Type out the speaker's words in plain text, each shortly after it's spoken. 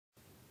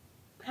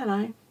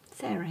Hello,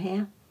 Sarah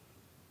here.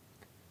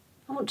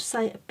 I want to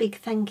say a big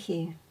thank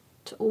you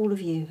to all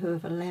of you who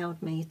have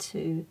allowed me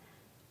to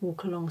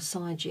walk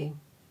alongside you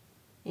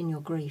in your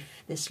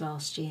grief this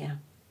last year.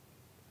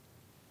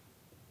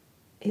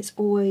 It's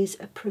always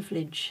a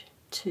privilege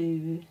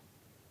to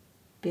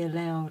be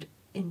allowed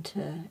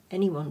into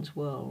anyone's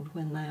world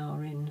when they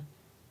are in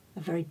a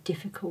very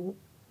difficult,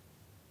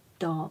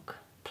 dark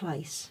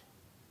place.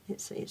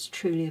 It's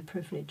truly a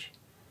privilege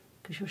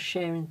because you're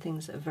sharing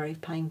things that are very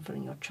painful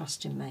and you're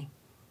trusting me.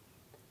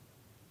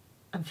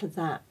 And for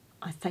that,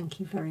 I thank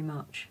you very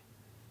much,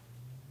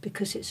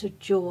 because it's a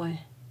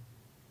joy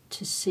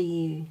to see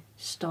you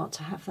start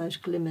to have those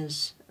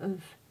glimmers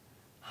of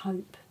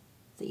hope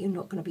that you're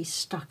not going to be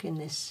stuck in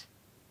this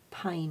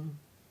pain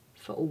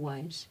for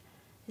always.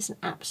 It's an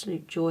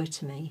absolute joy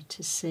to me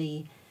to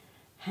see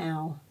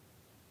how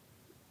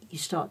you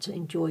start to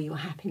enjoy your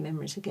happy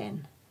memories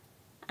again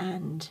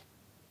and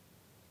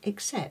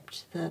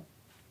accept that,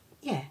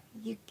 yeah,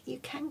 you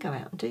can go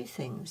out and do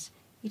things.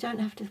 You don't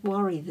have to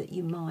worry that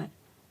you might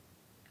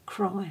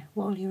cry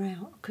while you're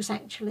out, because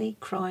actually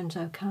crying's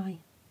okay.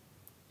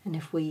 And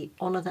if we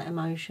honour that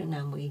emotion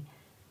and we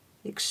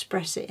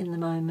express it in the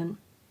moment,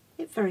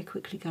 it very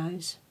quickly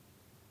goes.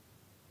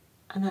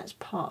 And that's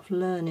part of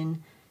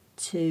learning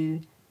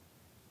to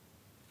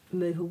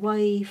move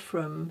away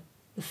from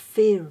the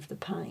fear of the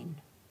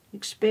pain,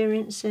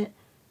 experience it,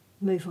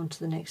 move on to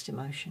the next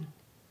emotion.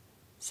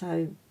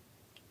 So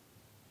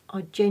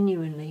I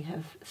genuinely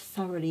have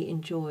thoroughly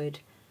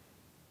enjoyed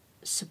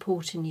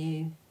supporting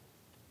you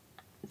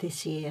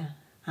this year,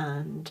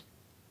 and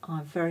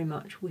I very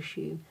much wish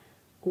you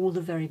all the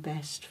very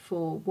best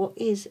for what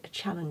is a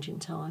challenging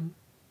time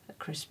at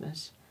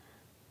Christmas.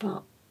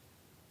 But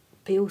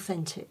be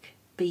authentic,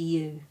 be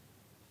you,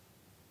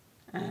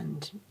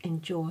 and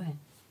enjoy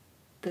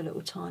the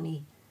little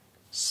tiny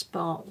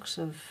sparks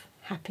of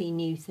happy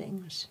new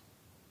things.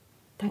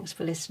 Thanks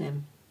for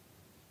listening.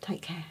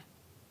 Take care.